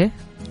الرقم، أوكي؟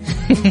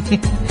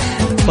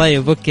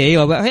 طيب أوكي،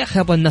 يا أخي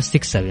أبغى الناس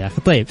تكسب يا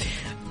أخي. طيب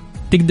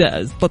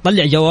تقدر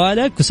تطلع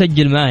جوالك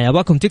وسجل معي،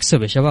 أبغاكم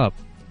تكسب يا شباب.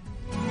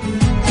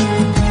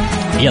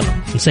 يلا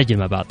نسجل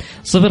مع بعض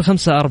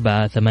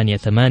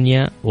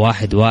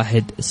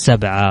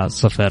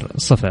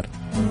 054-88-11700.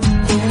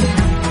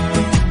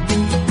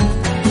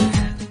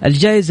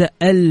 الجائزة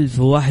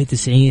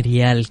 1091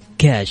 ريال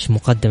كاش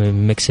مقدمة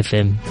من ميكس اف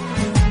ام.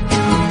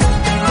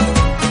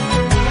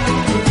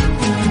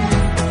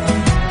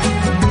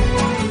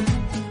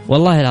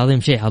 والله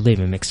العظيم شيء عظيم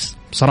من ميكس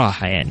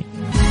بصراحة يعني.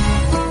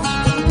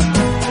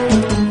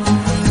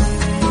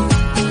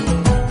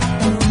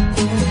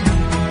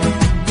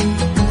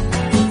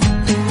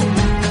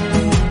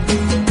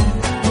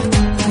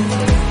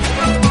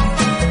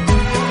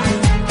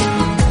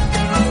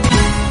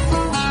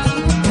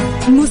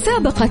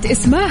 مسابقة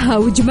اسمعها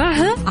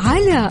وجمعها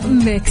على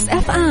ميكس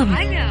اف ام.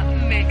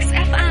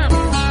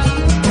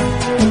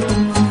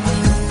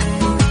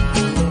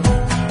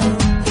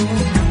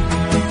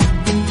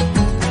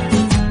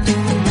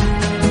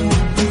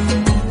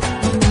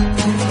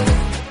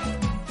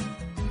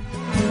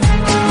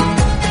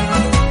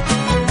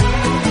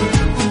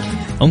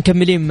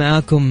 ومكملين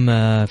معاكم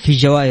في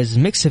جوائز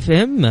ميكس اف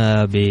ام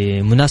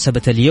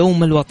بمناسبة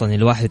اليوم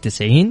الوطني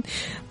 91.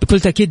 بكل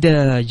تأكيد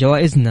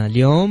جوائزنا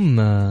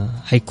اليوم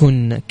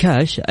حيكون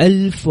كاش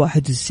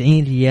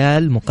 1091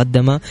 ريال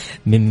مقدمة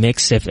من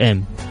ميكس اف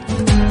ام.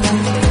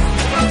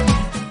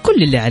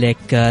 كل اللي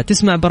عليك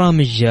تسمع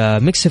برامج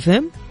ميكس اف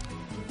ام،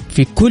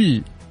 في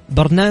كل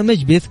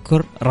برنامج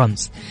بيذكر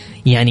رمز.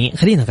 يعني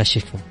خلينا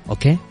أغششكم،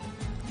 أوكي؟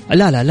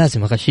 لا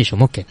لازم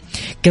أغششهم، أوكي؟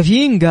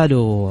 كافيين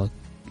قالوا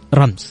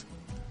رمز،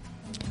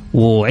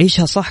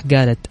 وعيشها صح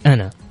قالت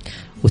أنا،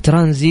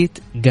 وترانزيت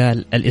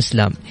قال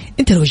الإسلام.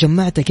 أنت لو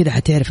جمعتها كده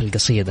حتعرف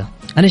القصيدة.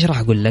 أنا إيش راح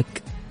أقول لك؟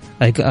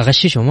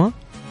 أغششهم، ما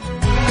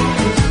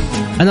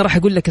أنا راح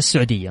أقول لك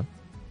السعودية،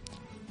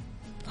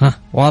 ها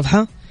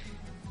واضحة؟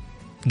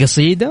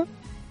 قصيدة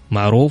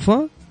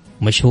معروفة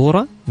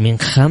مشهورة من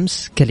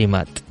 5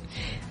 كلمات.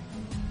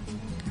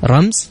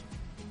 رمز،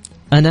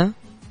 أنا،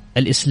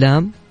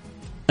 الإسلام،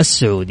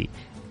 السعودي.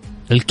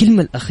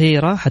 الكلمة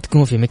الأخيرة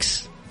حتكون في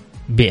ميكس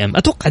بي ام.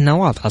 أتوقع أنها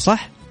واضحة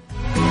صح؟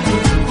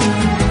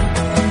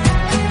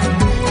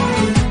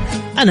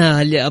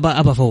 أنا اللي أبى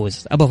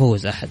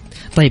أفوز أحد.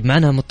 طيب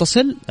معنا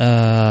متصل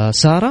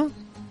سارة.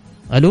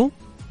 ألو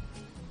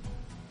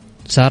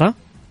سارة.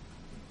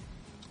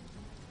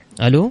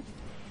 ألو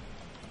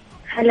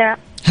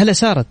هلا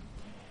سارة،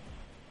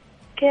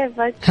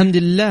 كيفك؟ الحمد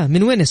لله.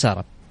 من وين يا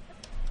سارة؟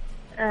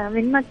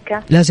 من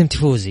مكة. لازم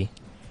تفوزي.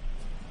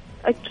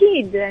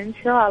 أكيد إن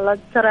شاء الله.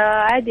 ترى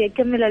عادي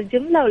أكمل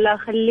الجملة ولا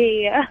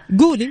أخليه؟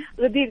 قولي.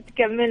 غدير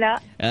تكملها.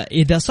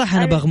 إذا صح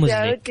أنا بغمز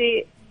لك.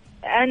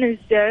 أنا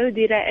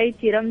السعودي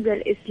رأيت رمز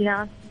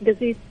الإسلام،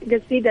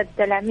 قصيدة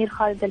الأمير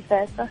خالد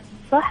الفيصل.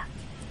 صح؟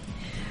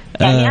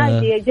 يعني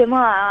عادي يا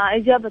جماعة،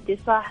 إجابتي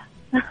صح.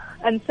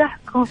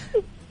 أنصحكم.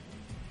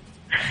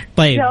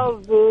 طيب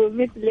جاوبوا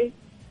مثلي.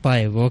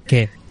 طيب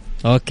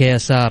أوكي يا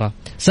سارة.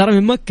 سارة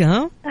من مكة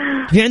ها؟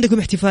 في عندكم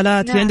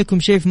احتفالات؟ نعم. في عندكم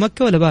شيء في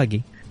مكة ولا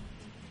باقي؟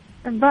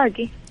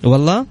 باقي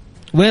والله.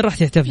 وين راح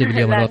تحتفلي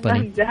باليوم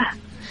الوطني؟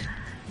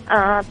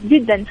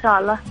 جدا إن شاء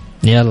الله.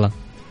 يلا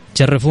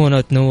تشرفونا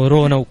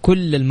وتنورونا،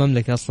 وكل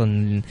المملكة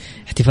أصلا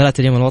احتفالات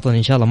اليوم الوطني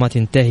إن شاء الله ما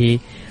تنتهي،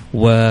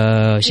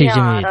 وشيء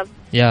جميل رب.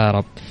 يا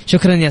رب.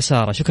 شكرا يا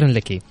سارة، شكرا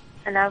لك.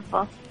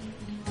 العفو.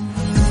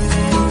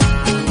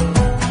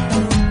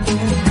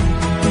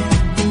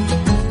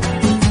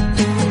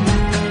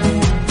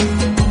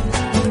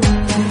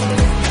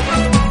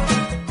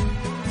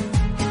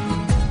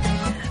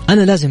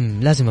 أنا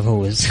لازم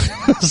أفوز.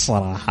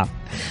 صراحة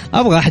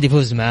أبغى أحد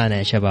يفوز معانا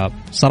يا شباب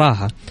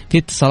صراحة. في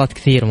اتصالات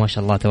كثير ما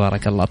شاء الله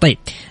تبارك الله. طيب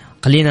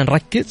خلينا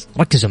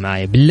ركزوا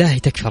معايا بالله،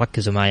 تكفى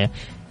ركزوا معايا.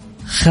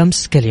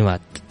 5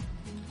 كلمات.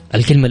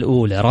 الكلمة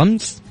الأولى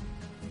رمز،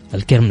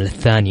 الكلمة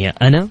الثانية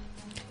أنا،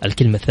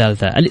 الكلمة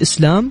الثالثة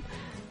الإسلام،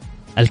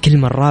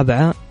 الكلمة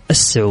الرابعة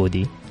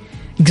السعودي.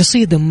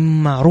 قصيدة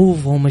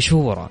معروفة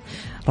ومشهورة.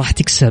 راح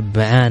تكسب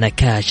معانا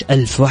كاش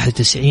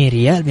 1091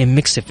 ريال من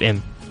ميكس اف ام.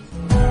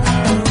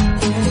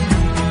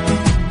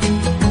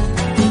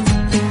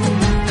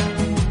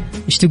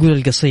 ايش تقول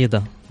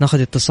القصيدة؟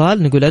 ناخذ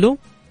اتصال نقول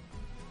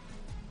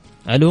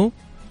الو.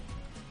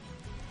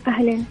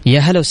 أهلا. يا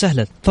هلا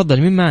وسهلا،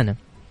 تفضل. مين معنا؟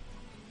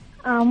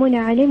 منى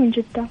علي من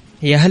جدة.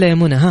 يا هلا يا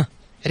منى. ها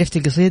عرفت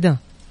القصيدة؟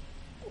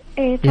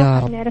 ايه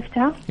طبعا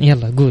عرفتها.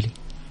 يلا قولي.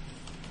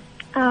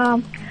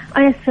 أنا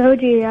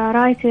السعودي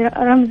رأيت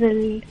رمز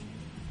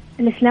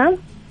الإسلام.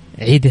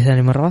 عيدي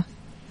ثاني مرة.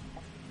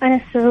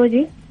 أنا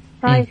السعودي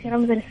رأيت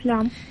رمز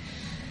الإسلام.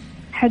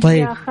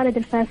 طيب. خالد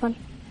الفيصل.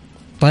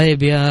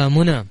 طيب يا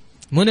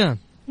منى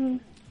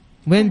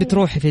وين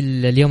بتروحي في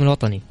اليوم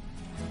الوطني؟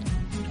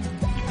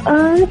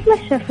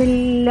 نتمشى في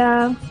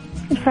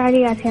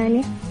الفعاليات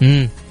يعني.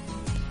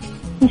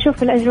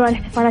 نشوف الأجواء،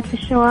 الاحتفالات في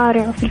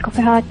الشوارع وفي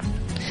الكافيهات.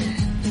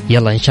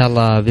 يلا إن شاء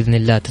الله بإذن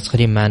الله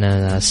تدخلين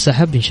معنا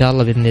السحب إن شاء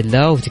الله بإذن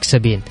الله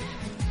وتكسبين.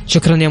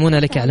 شكرا يا منى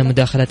لك على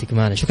مداخلتك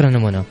معنا. شكرا يا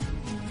منى.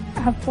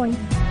 عفوا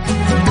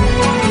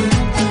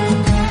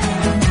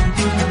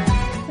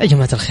يا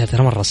جماعة الخير،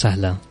 ترى مرة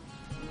سهلة.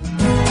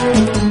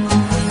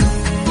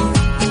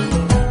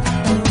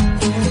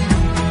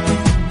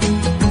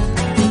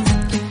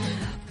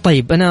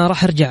 طيب أنا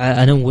راح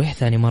أرجع أنوه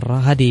ثاني مرة.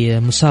 هذه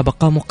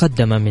مسابقة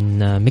مقدمة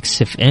من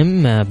ميكس اف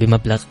ام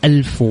بمبلغ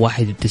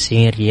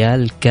 1091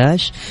 ريال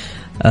كاش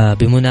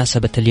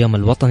بمناسبة اليوم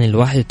الوطني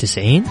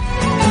 91.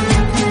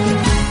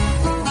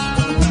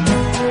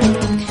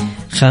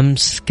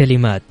 5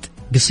 كلمات.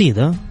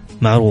 قصيدة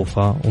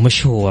معروفة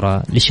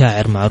ومشهورة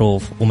لشاعر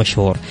معروف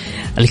ومشهور.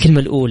 الكلمة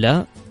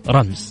الأولى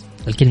رمز،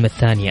 الكلمة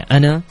الثانية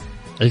أنا،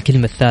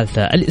 الكلمة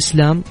الثالثة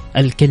الإسلام،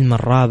 الكلمة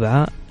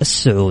الرابعة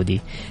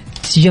السعودي.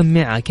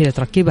 تجمعها كذا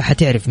تركيبها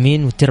حتعرف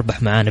مين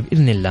وتربح معانا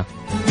بإذن الله.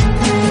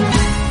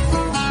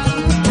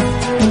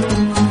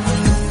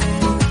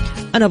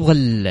 أنا أبغى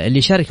اللي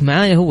يشارك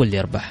معايا هو اللي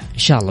يربح إن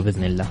شاء الله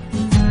بإذن الله.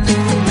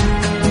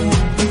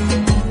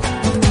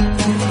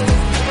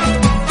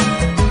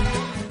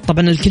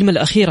 طبعا الكلمة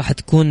الأخيرة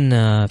حتكون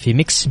في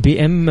ميكس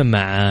بي ام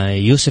مع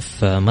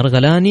يوسف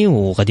مرغلاني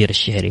وغدير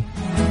الشهري.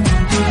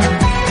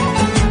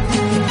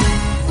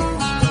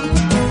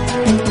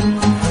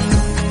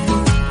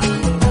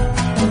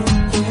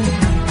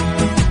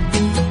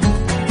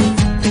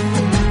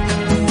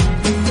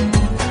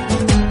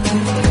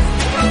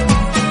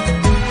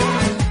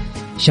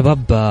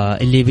 شباب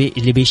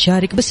اللي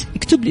بيشارك بس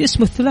يكتب لي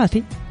اسمه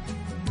الثلاثي،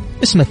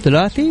 اسمه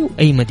الثلاثي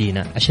وأي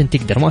مدينة عشان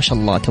تقدر. ما شاء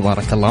الله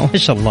تبارك الله ما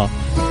شاء الله.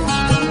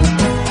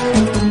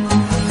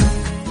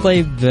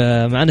 طيب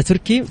معنا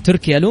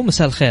تركي. ألو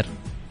مساء الخير.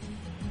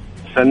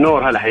 مساء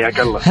النور. هلا حياك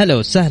الله. هلا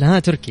وسهلا. ها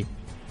تركي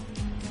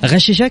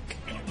أغششك؟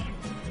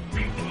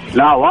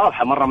 لا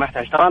واضحة مرة ما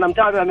يحتاج، ترى أنا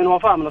متابع من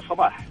وفاء من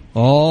الصباح.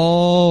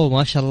 أوه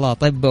ما شاء الله.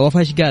 طيب وفاء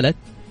إيش قالت؟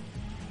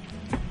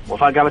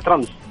 وفاء قالت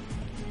رمز.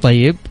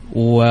 طيب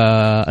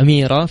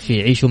وأميرة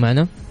في عيشوا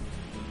معنا؟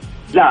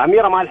 لا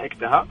أميرة ما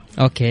لحقتها.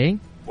 اوكي.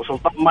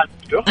 وسلطان ما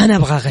لحقته. انا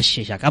ابغى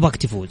اغششك، ابغاك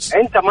تفوز.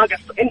 انت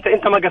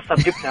ما قصرت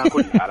جبتها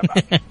كلها على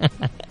بعض.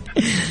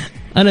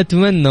 انا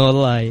اتمنى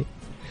والله.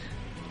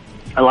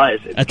 الله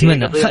يسعدك.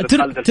 اتمنى.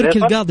 تركي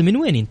القاضي من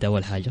وين انت؟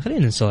 اول حاجه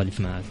خلينا نسولف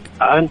معك.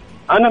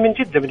 انا من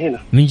جده، من هنا.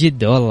 من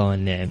جده، والله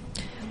والنعم.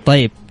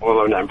 طيب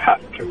والله ونعم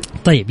حالك.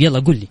 طيب يلا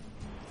قل لي.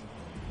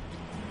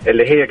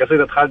 اللي هي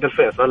قصيدة خالد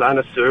الفيصل عن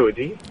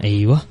السعودي.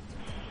 ايوه.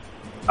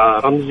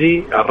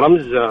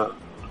 الرمز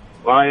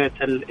راية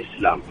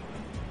الإسلام،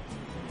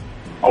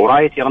 أو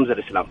راية رمز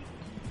الإسلام.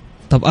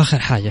 طب آخر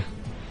حاجة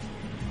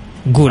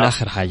قول.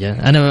 آخر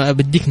حاجة، أنا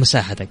بديك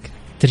مساحتك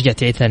ترجع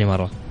تعيد ثاني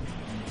مرة.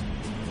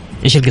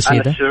 إيش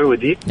القصيدة؟ عن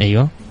السعودي.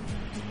 أيوة.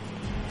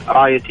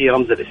 رايتي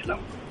رمز الإسلام.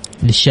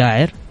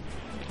 للشاعر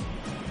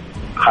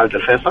خالد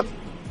الفيصل.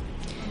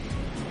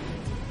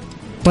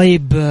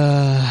 طيب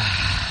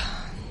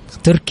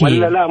تركي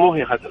ولا لا مو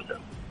هي خالد الفيصل.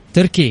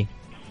 تركي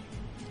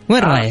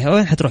وين رايح؟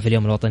 وين حتروح في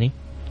اليوم الوطني؟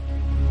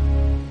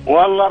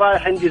 والله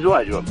رايح عندي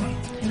زواج والله.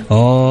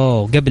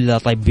 أوه قبل.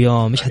 طيب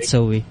بيوم إيش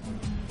حتسوي؟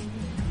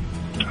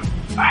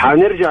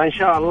 حنرجع إن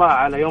شاء الله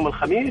على يوم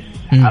الخميس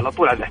على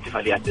طول على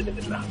الاحتفاليات بإذن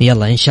الله.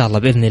 يلا إن شاء الله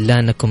بإذن الله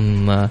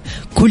أنكم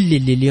كل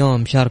اللي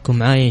اليوم شاركوا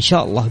معاي إن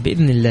شاء الله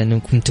بإذن الله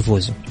أنكم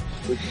تفوزوا.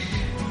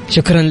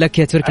 شكرا لك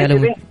يا تركي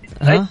على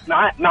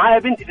معايا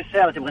بنتي في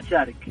السيارة تبغى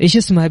تشارك. إيش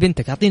اسمها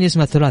بنتك؟ أعطيني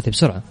اسمها الثلاثي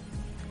بسرعة.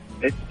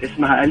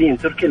 اسمها ألين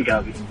تركي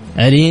القاضي.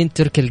 ألين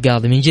تركي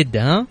القاضي من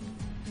جدة. ها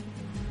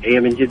هي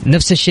من جدة.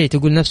 نفس الشيء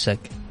تقول نفسك.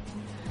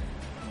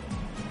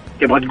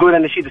 تبغى تقول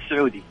النشيد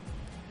السعودي؟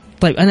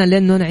 طيب أنا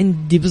لأنه أنا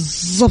عندي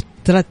بالضبط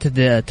 3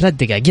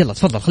 دقائق. يلا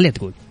تفضل خليها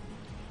تقول.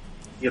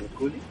 يلا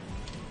تقولي.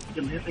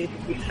 يلا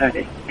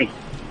ساري.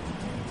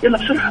 يلا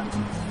بسرعة.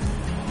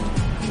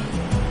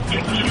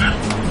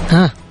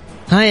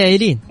 ها يا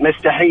إيلين.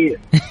 مستحيل.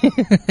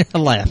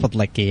 الله يحفظ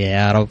لك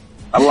يا رب.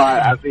 الله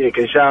يعافيك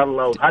إن شاء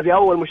الله. هذه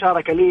أول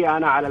مشاركة لي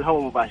أنا على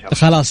الهواء مباشرة.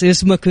 خلاص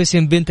اسمك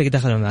واسم بنتك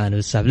دخلوا معانا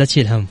بالسحب، لا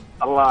تشيل هم.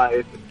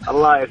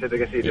 الله يسعدك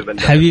يا سيدي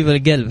بندر. حبيب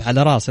القلب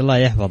على راسي، الله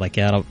يحفظك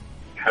يا رب.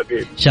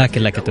 حبيب.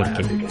 شاكر لك يا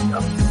تركي.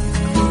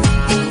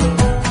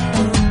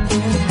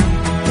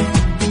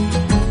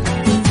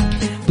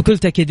 بكل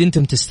تأكيد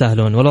أنتم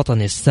تستاهلون،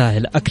 والوطن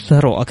يستاهل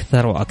أكثر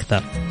وأكثر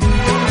وأكثر.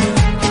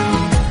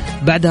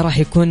 بعدها راح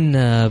يكون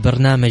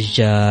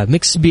برنامج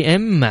ميكس بي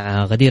ام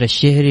مع غدير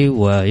الشهري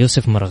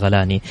ويوسف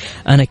مرغلاني.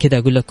 أنا كده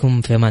أقول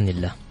لكم في أمان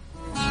الله.